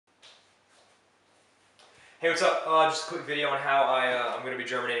Hey, what's up? Just a quick video on how I'm going to be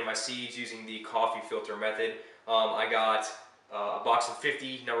germinating my seeds using the coffee filter method. I got a box of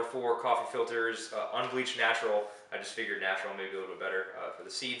 50 number 4 coffee filters, unbleached natural. I just figured natural maybe a little bit better for the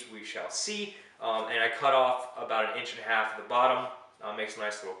seeds. We shall see. And I cut off about 1.5 inches at the bottom. Makes a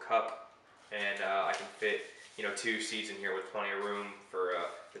nice little cup, and I can fit 2 seeds in here with plenty of room for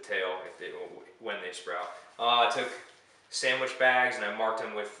the tail when they sprout. I took sandwich bags and I marked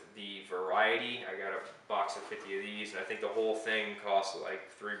them with the variety. I got a box of 50 of these, and I think the whole thing cost like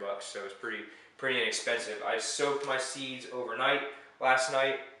 $3, so it's pretty inexpensive. I soaked my seeds overnight last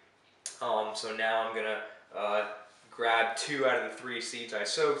night, so now I'm gonna grab 2 out of the 3 seeds I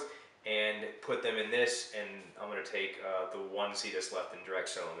soaked and put them in this, and I'm gonna take the 1 seed that's left and direct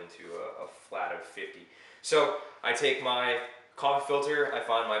sow them into a flat of 50. So I take my coffee filter, I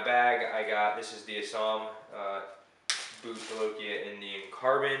find my bag. This is the Assam Boutelokia Indian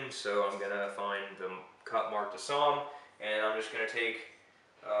Carbon, so I'm gonna find the cup marked Assam, and I'm just gonna take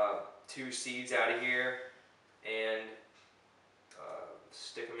 2 seeds out of here and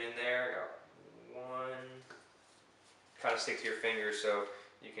stick them in there. I got 1. Kind of stick to your fingers so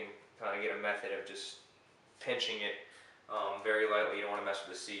you can kind of get a method of just pinching it very lightly. You don't want to mess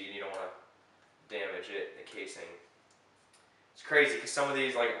with the seed. You don't want to damage it, the casing. It's crazy because some of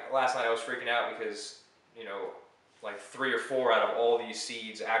these, like last night I was freaking out because like 3 or 4 out of all these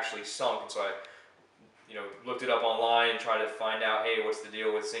seeds actually sunk, and so I looked it up online and tried to find out, hey, what's the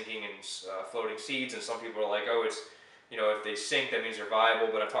deal with sinking and floating seeds. And some people are like, oh, it's if they sink that means they're viable.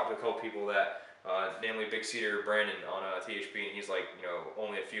 But I talked to a couple people that namely Big Cedar Brandon on THP, and he's like,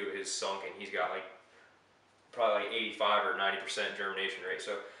 only a few of his sunk, and he's got like probably like 85 or 90% germination rate.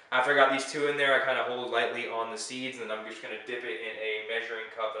 So after I got these 2 in there, I kind of hold lightly on the seeds, and then I'm just going to dip it in a measuring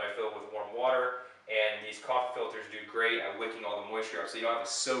cup that I fill with warm water. And these coffee filters do great at wicking all the moisture up. So you don't have a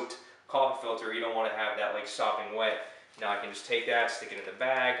soaked coffee filter. You don't want to have that like sopping wet. Now I can just take that, stick it in the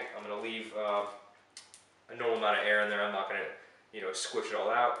bag. I'm going to leave a normal amount of air in there. I'm not going to squish it all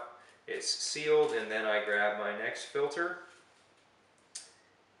out. It's sealed, and then I grab my next filter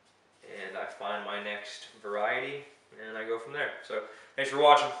and I find my next variety, and I go from there. So thanks for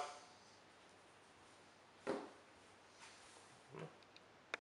watching.